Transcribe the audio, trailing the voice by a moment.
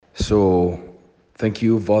So thank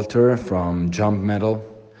you, Walter from Jump Metal.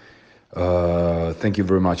 Thank you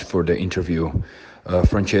very much for the interview.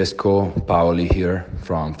 Francesco, Paoli here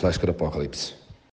from Fleshgod Apocalypse.